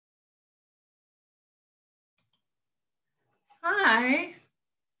Hi,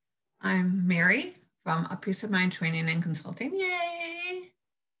 I'm Mary from A Peace of Mind Training and Consulting. Yay!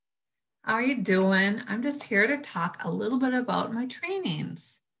 How are you doing? I'm just here to talk a little bit about my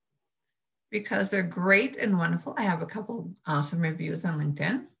trainings because they're great and wonderful. I have a couple awesome reviews on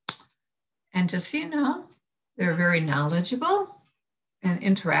LinkedIn. And just so you know, they're very knowledgeable and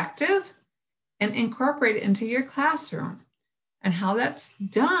interactive and incorporated into your classroom. And how that's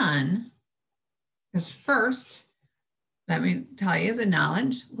done is first, let me tell you the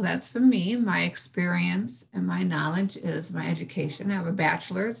knowledge. Well, that's for me. My experience and my knowledge is my education. I have a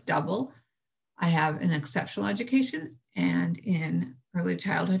bachelor's double. I have an exceptional education and in early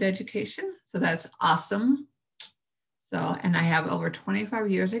childhood education. So that's awesome. So, and I have over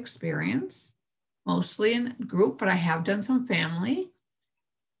 25 years experience, mostly in group, but I have done some family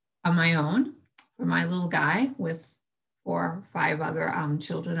on my own for my little guy with 4 or 5 other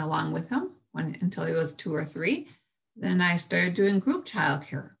children along with him until he was 2 or 3. Then I started doing group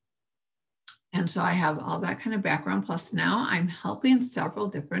childcare. And so I have all that kind of background. Plus now I'm helping several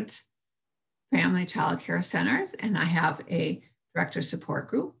different family childcare centers. And I have a director support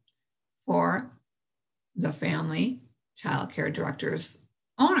group for the family childcare directors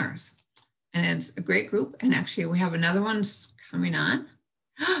owners. And it's a great group. And actually we have another one coming on.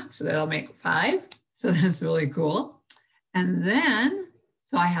 So that'll make 5. So that's really cool. And then,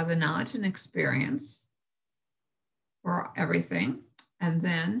 so I have the knowledge and experience for everything. And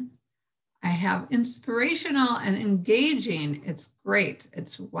then I have inspirational and engaging. It's great.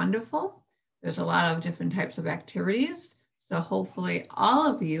 It's wonderful. There's a lot of different types of activities. So hopefully all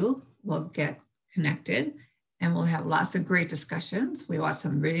of you will get connected and we'll have lots of great discussions. We watch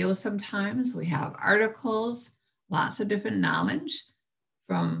some videos sometimes. We have articles, lots of different knowledge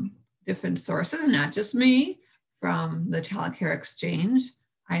from different sources, not just me, from the Child Care Exchange.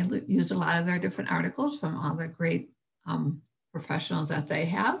 I use a lot of their different articles from all the great professionals that they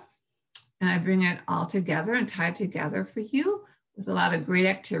have. And I bring it all together and tie it together for you with a lot of great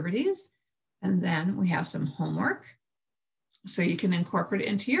activities. And then we have some homework so you can incorporate it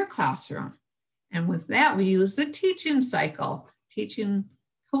into your classroom. And with that, we use the teaching cycle. Teaching,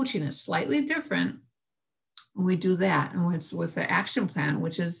 coaching is slightly different when we do that. And it's with the action plan,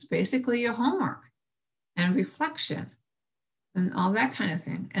 which is basically your homework and reflection and all that kind of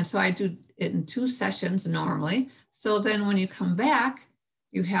thing. And so I do it in 2 sessions normally. So then when you come back,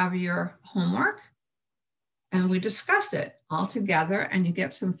 you have your homework and we discuss it all together and you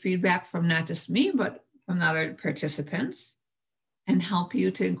get some feedback from not just me, but from the other participants and help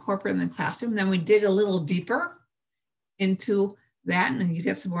you to incorporate in the classroom. Then we dig a little deeper into that and then you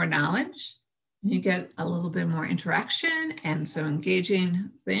get some more knowledge. You get a little bit more interaction and some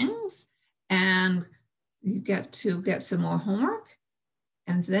engaging things. And you get to get some more homework.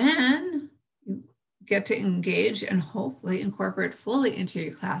 And then you get to engage and hopefully incorporate fully into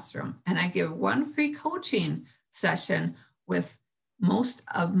your classroom. And I give 1 free coaching session with most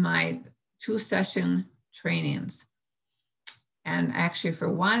of my 2-session trainings. And actually for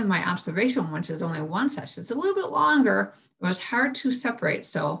one, my observation, which is only 1 session, it's a little bit longer. It was hard to separate.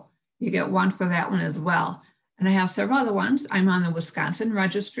 So you get 1 for that one as well. And I have several other ones. I'm on the Wisconsin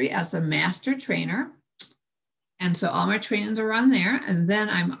registry as a master trainer. And so all my trainings are on there. And then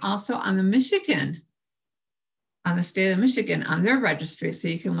I'm also on the Michigan, on the state of Michigan, on their registry. So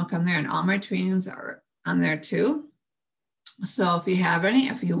you can look on there and all my trainings are on there too. So if you have any,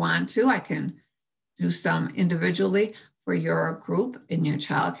 if you want to, I can do some individually for your group in your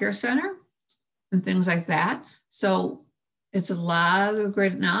childcare center and things like that. So it's a lot of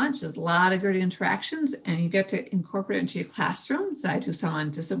great knowledge, there's a lot of great interactions, and you get to incorporate it into your classroom. So I do some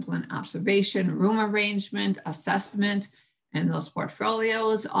on discipline, observation, room arrangement, assessment, and those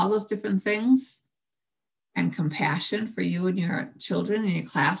portfolios, all those different things, and compassion for you and your children in your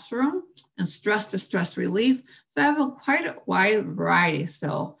classroom, and stress to stress relief. So I have quite a wide variety.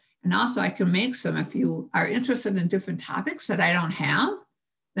 So, and also I can make some, if you are interested in different topics that I don't have,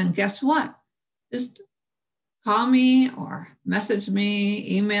 then guess what? Just call me or message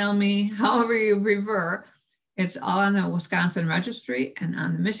me, email me, however you prefer. It's all on the Wisconsin registry and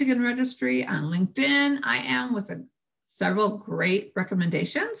on the Michigan registry. On LinkedIn, I am with several great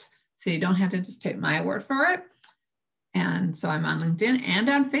recommendations. So you don't have to just take my word for it. And so I'm on LinkedIn and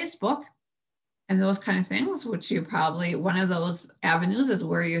on Facebook and those kind of things, which you probably, one of those avenues is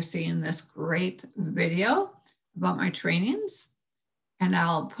where you're seeing this great video about my trainings. And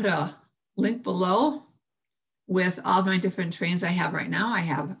I'll put a link below with all my different trainings I have right now. I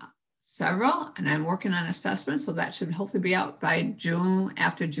have several and I'm working on assessment. So that should hopefully be out by June,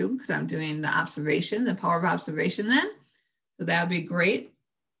 after June, because I'm doing the observation, the power of observation then. So that would be great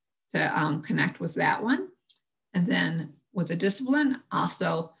to connect with that one. And then with the discipline.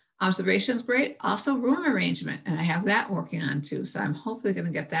 Also, observation's great. Also, room arrangement. And I have that working on too. So I'm hopefully going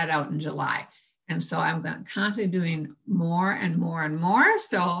to get that out in July. And so I'm constantly doing more and more and more.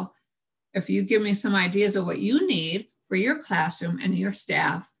 So if you give me some ideas of what you need for your classroom and your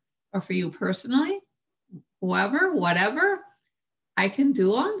staff, or for you personally, whoever, whatever, I can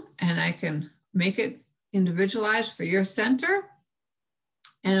do them and I can make it individualized for your center.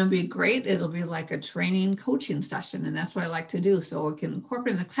 And it'll be great. It'll be like a training coaching session. And that's what I like to do. So we can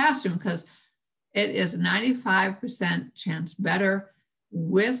incorporate in the classroom, because it is 95% chance better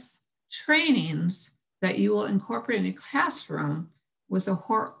with trainings that you will incorporate in a classroom with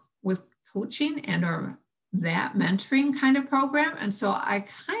with coaching and or that mentoring kind of program. And so I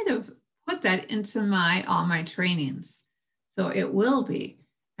kind of put that into all my trainings. So it will be.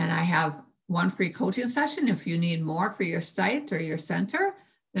 And I have one free coaching session. If you need more for your site or your center,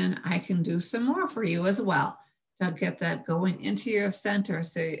 then I can do some more for you as well to get that going into your center,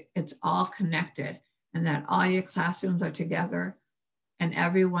 so it's all connected and that all your classrooms are together and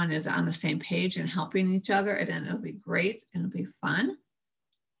everyone is on the same page and helping each other. And then it'll be great and it'll be fun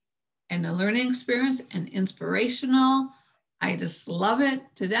and a learning experience and inspirational. I just love it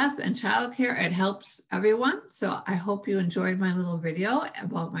to death. And childcare, it helps everyone. So I hope you enjoyed my little video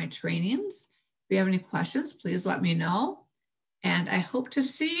about my trainings. If you have any questions, please let me know. And I hope to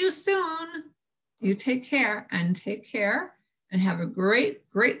see you soon. You take care and have a great,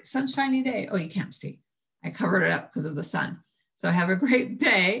 great sunshiny day. Oh, you can't see. I covered it up because of the sun. So have a great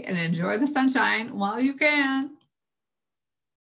day and enjoy the sunshine while you can.